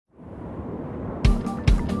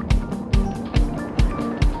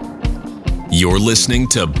You're listening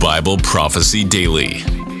to Bible Prophecy Daily,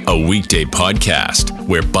 a weekday podcast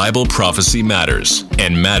where Bible prophecy matters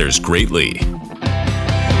and matters greatly.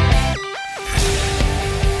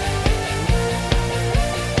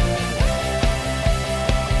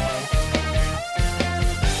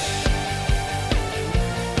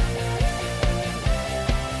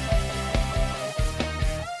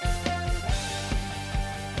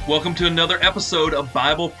 Welcome to another episode of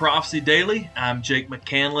Bible Prophecy Daily. I'm Jake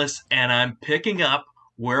McCandless, and I'm picking up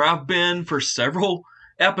where I've been for several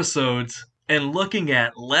episodes and looking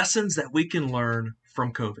at lessons that we can learn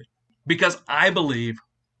from COVID. Because I believe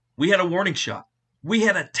we had a warning shot. We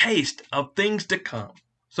had a taste of things to come.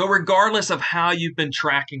 So regardless of how you've been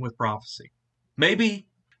tracking with prophecy, maybe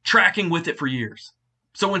tracking with it for years.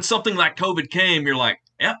 So when something like COVID came, you're like,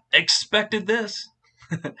 yep, expected this.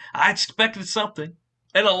 I expected something.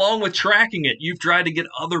 And along with tracking it, you've tried to get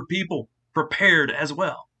other people prepared as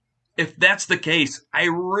well. If that's the case, I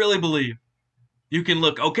really believe you can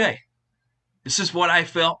look, okay, this is what I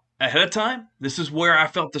felt ahead of time. This is where I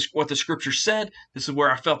felt what the scripture said. This is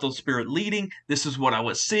where I felt the Spirit leading. This is what I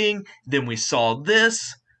was seeing. Then we saw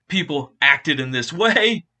this. People acted in this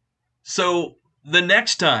way. So the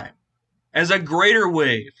next time, as a greater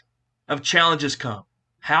wave of challenges come,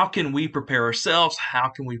 how can we prepare ourselves? How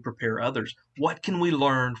can we prepare others? What can we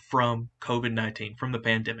learn from COVID-19, from the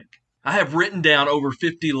pandemic? I have written down over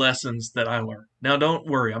 50 lessons that I learned. Now, don't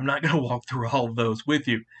worry, I'm not going to walk through all of those with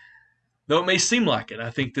you, though it may seem like it.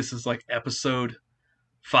 I think this is like episode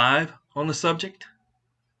 5 on the subject.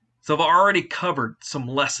 So I've already covered some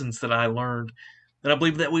lessons that I learned that I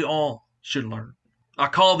believe that we all should learn. I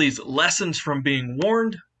call these lessons from being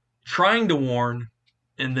warned, trying to warn,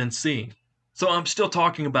 and then seeing. So I'm still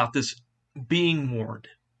talking about this being warned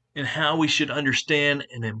and how we should understand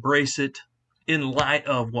and embrace it in light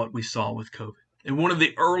of what we saw with COVID. In one of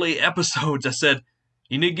the early episodes, I said,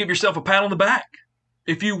 you need to give yourself a pat on the back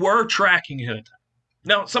if you were tracking ahead of time.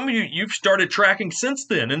 Now, some of you, you've started tracking since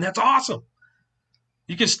then, and that's awesome.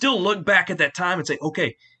 You can still look back at that time and say,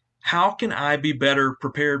 okay, how can I be better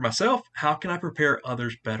prepared myself? How can I prepare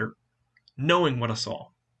others better, knowing what I saw?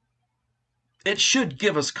 It should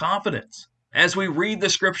give us confidence as we read the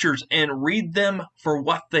scriptures and read them for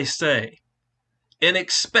what they say and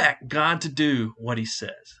expect God to do what he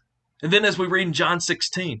says. And then as we read in John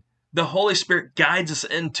 16, the Holy Spirit guides us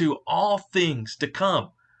into all things to come.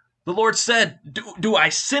 The Lord said, do I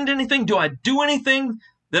send anything? Do I do anything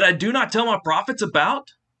that I do not tell my prophets about?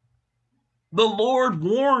 The Lord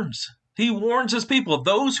warns. He warns his people,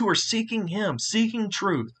 those who are seeking him, seeking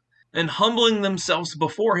truth, and humbling themselves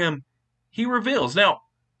before him, he reveals. Now,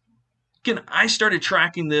 again, I started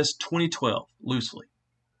tracking this 2012 loosely,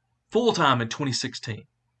 full-time in 2016.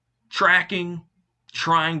 Tracking,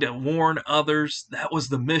 trying to warn others. That was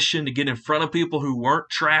the mission, to get in front of people who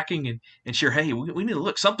weren't tracking and share, hey, we need to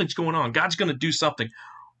look, something's going on. God's going to do something.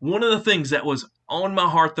 One of the things that was on my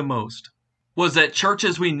heart the most was that church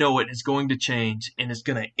as we know it is going to change and is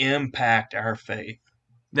going to impact our faith.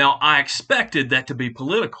 Now, I expected that to be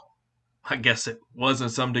political. I guess it was in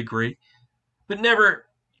some degree, but never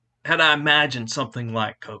had I imagined something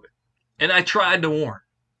like COVID. And I tried to warn.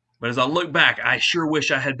 But as I look back, I sure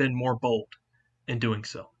wish I had been more bold in doing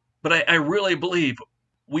so. But I really believe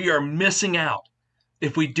we are missing out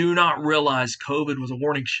if we do not realize COVID was a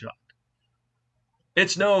warning shot.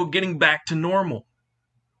 It's no getting back to normal.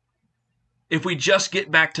 If we just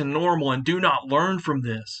get back to normal and do not learn from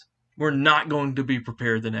this, we're not going to be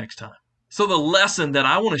prepared the next time. So the lesson that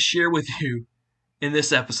I want to share with you in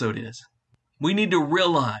this episode is, we need to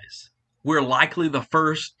realize we're likely the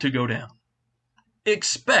first to go down.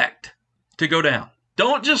 Expect to go down.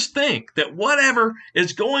 Don't just think that whatever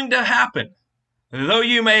is going to happen, though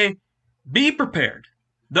you may be prepared,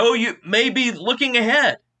 though you may be looking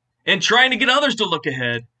ahead and trying to get others to look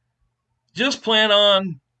ahead, just plan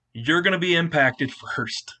on you're going to be impacted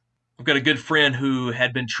first. I've got a good friend who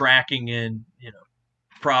had been tracking in,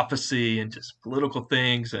 prophecy and just political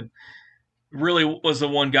things, and really was the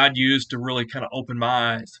one God used to really kind of open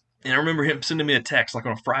my eyes. And I remember him sending me a text like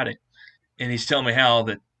on a Friday, and he's telling me how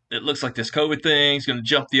that it looks like this COVID thing is going to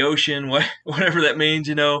jump the ocean, whatever that means,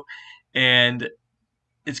 and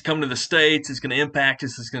it's coming to the States, it's going to impact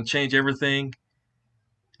us, it's going to change everything.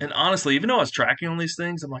 And honestly, even though I was tracking on these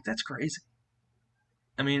things, I'm like, that's crazy.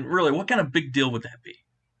 I mean, really, what kind of big deal would that be?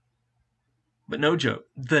 But no joke,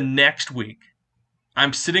 the next week,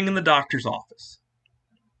 I'm sitting in the doctor's office,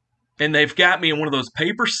 and they've got me in one of those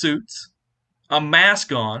paper suits, a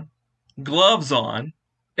mask on, gloves on,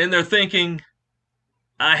 and they're thinking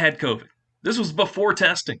I had COVID. This was before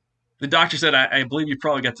testing. The doctor said, I believe you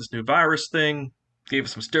probably got this new virus thing. gave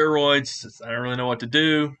us some steroids. I don't really know what to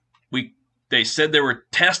do. They said they were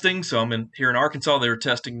testing, so here in Arkansas. They were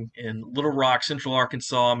testing in Little Rock, Central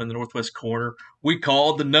Arkansas. I'm in the northwest corner. We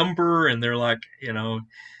called the number, and they're like,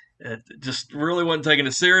 it just really wasn't taking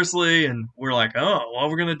it seriously. And we're like, oh, what are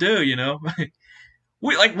we gonna do?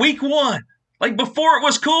 We like week one, like before it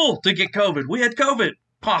was cool to get COVID. We had COVID,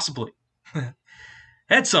 possibly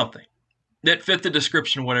had something that fit the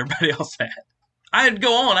description of what everybody else had. I'd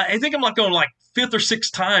go on. I think I'm like going like fifth or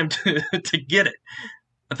sixth time to get it.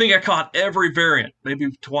 I think I caught every variant, maybe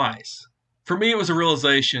twice. For me, it was a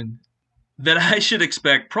realization that I should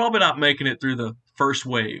expect probably not making it through the first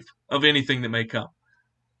wave of anything that may come.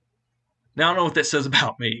 Now, I don't know what that says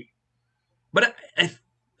about me, but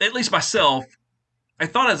at least myself, I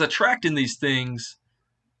thought as attracting these things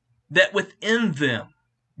that within them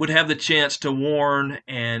would have the chance to warn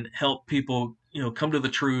and help people, come to the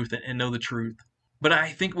truth and know the truth. But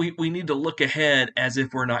I think we need to look ahead as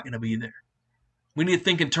if we're not going to be there. We need to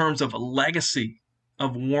think in terms of a legacy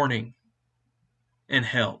of warning and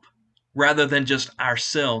help rather than just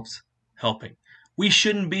ourselves helping. We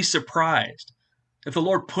shouldn't be surprised if the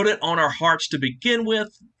Lord put it on our hearts to begin with,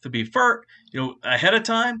 to be ahead of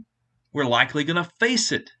time. We're likely going to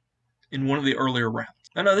face it in one of the earlier rounds.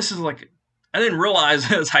 I know this is I didn't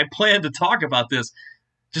realize as I planned to talk about this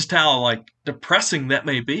just how depressing that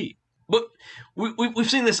may be. But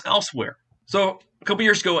we've seen this elsewhere. So a couple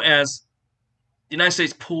years ago, as the United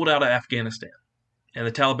States pulled out of Afghanistan and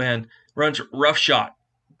the Taliban runs roughshod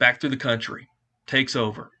back through the country, takes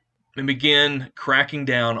over, and begin cracking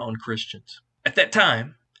down on Christians. At that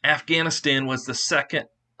time, Afghanistan was the second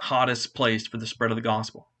hottest place for the spread of the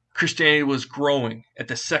gospel. Christianity was growing at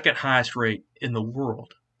the second highest rate in the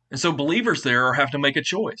world. And so believers there are having to make a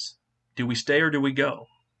choice. Do we stay or do we go?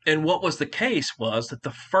 And what was the case was that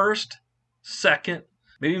the first, second,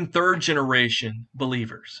 maybe even third generation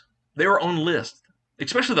believers, they were on lists,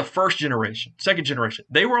 especially the first generation, second generation.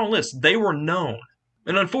 They were on lists. They were known.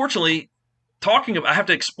 And unfortunately, I have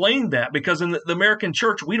to explain that because in the American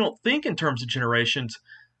church, we don't think in terms of generations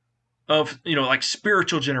of, like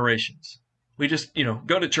spiritual generations. We just,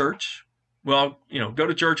 go to church. Well, go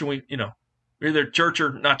to church and we're either church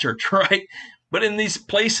or not church, right? But in these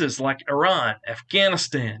places like Iran,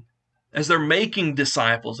 Afghanistan, as they're making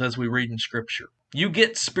disciples, as we read in Scripture, you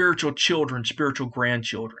get spiritual children, spiritual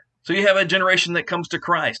grandchildren. So you have a generation that comes to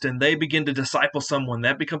Christ and they begin to disciple someone.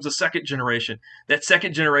 That becomes the second generation. That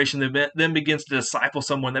second generation then begins to disciple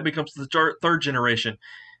someone. That becomes the third generation.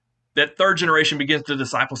 That third generation begins to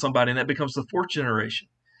disciple somebody, and that becomes the fourth generation,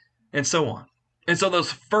 and so on. And so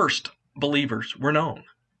those first believers were known.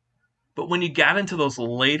 But when you got into those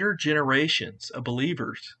later generations of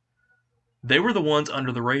believers, they were the ones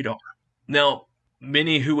under the radar. Now,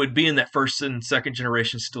 many who would be in that first and second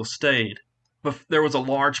generation still stayed. But there was a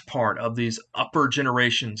large part of these upper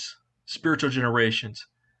generations, spiritual generations,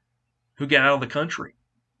 who got out of the country.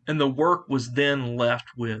 And the work was then left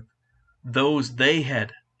with those they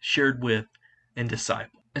had shared with and discipled.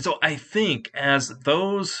 And so I think as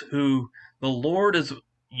those who the Lord is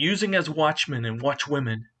using as watchmen and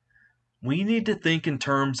watchwomen, we need to think in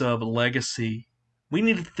terms of legacy. We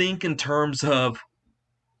need to think in terms of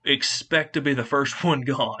expect to be the first one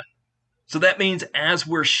gone. So that means as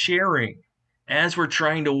we're sharing, as we're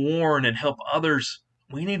trying to warn and help others,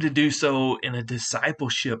 we need to do so in a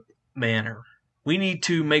discipleship manner. We need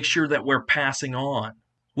to make sure that we're passing on.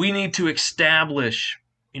 We need to establish,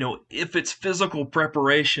 if it's physical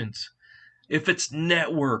preparations, if it's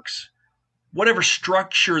networks, whatever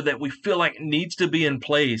structure that we feel like needs to be in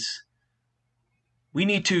place, we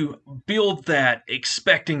need to build that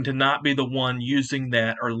expecting to not be the one using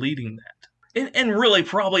that or leading that. And really,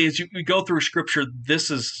 probably as you go through Scripture, this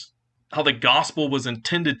is how the gospel was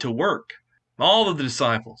intended to work. All of the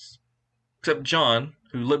disciples, except John,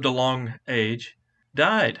 who lived a long age,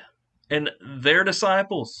 died. And their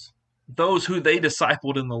disciples, those who they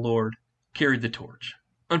discipled in the Lord, carried the torch.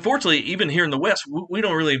 Unfortunately, even here in the West, we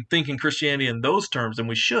don't really think in Christianity in those terms, and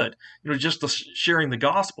we should. Just sharing the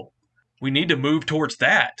gospel. We need to move towards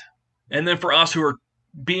that. And then for us who are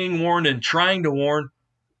being warned and trying to warn,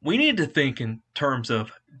 we need to think in terms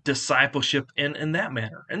of discipleship in that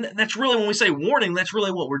manner. And that's really, when we say warning, that's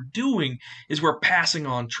really what we're doing, is we're passing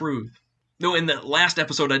on truth. Though in the last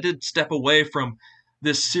episode, I did step away from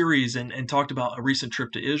this series and talked about a recent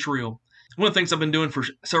trip to Israel. One of the things I've been doing for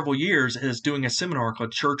several years is doing a seminar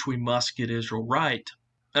called Church We Must Get Israel Right.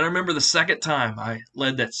 And I remember the second time I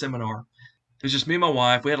led that seminar, it was just me and my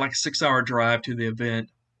wife. We had like a 6-hour drive to the event.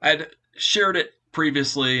 I had shared it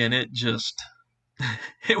previously, and it just,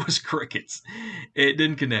 it was crickets. It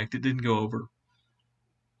didn't connect. It didn't go over.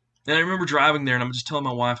 And I remember driving there and I'm just telling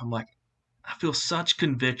my wife, I'm like, I feel such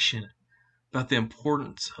conviction about the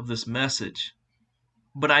importance of this message.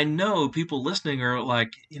 But I know people listening are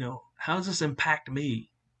like, how does this impact me?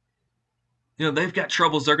 They've got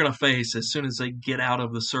troubles they're going to face as soon as they get out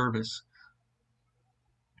of the service,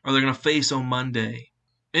 or they're going to face on Monday.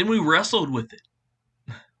 And we wrestled with it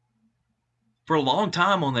for a long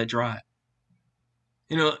time on that drive.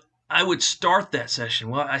 I would start that session.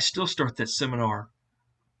 Well, I still start that seminar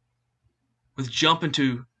with jumping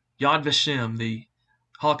to Yad Vashem, the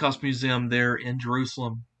Holocaust Museum there in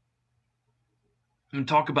Jerusalem, and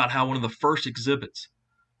talk about how one of the first exhibits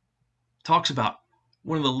talks about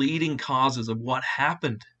one of the leading causes of what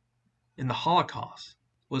happened in the Holocaust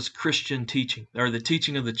was Christian teaching, or the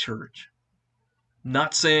teaching of the church.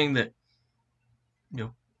 Not saying that,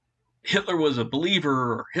 Hitler was a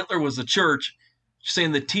believer or Hitler was a church, just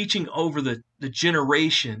saying the teaching over the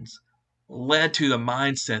generations led to the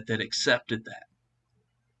mindset that accepted that.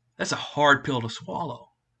 That's a hard pill to swallow,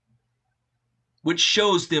 which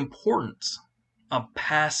shows the importance of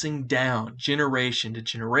passing down generation to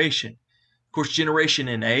generation. Of course, generation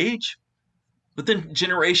in age, but then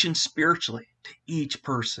generation spiritually to each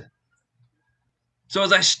person. So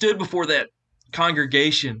as I stood before that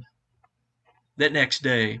congregation that next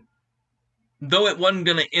day, though it wasn't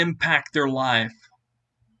going to impact their life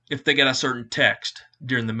if they got a certain text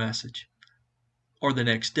during the message or the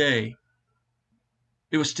next day,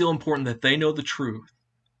 it was still important that they know the truth.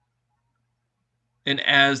 And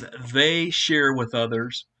as they share with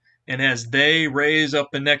others, and as they raise up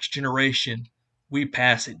the next generation, we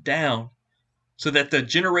pass it down so that the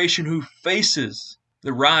generation who faces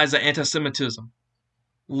the rise of anti-Semitism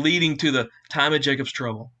leading to the time of Jacob's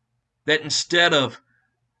trouble, that instead of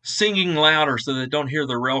singing louder so they don't hear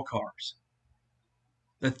the rail cars,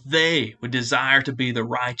 that they would desire to be the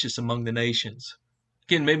righteous among the nations.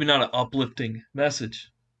 Again, maybe not an uplifting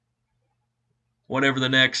message. Whatever the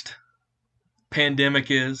next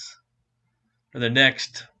pandemic is, or the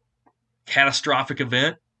next catastrophic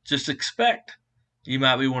event, just expect you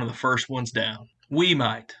might be one of the first ones down. We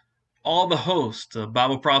might. All the hosts of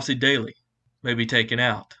Bible Prophecy Daily may be taken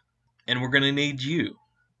out. And we're going to need you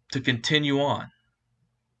to continue on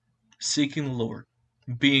seeking the Lord,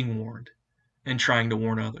 being warned, and trying to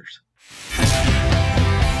warn others.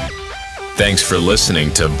 Thanks for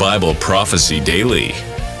listening to Bible Prophecy Daily.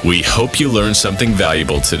 We hope you learned something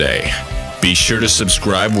valuable today. Be sure to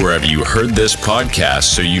subscribe wherever you heard this podcast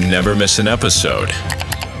so you never miss an episode.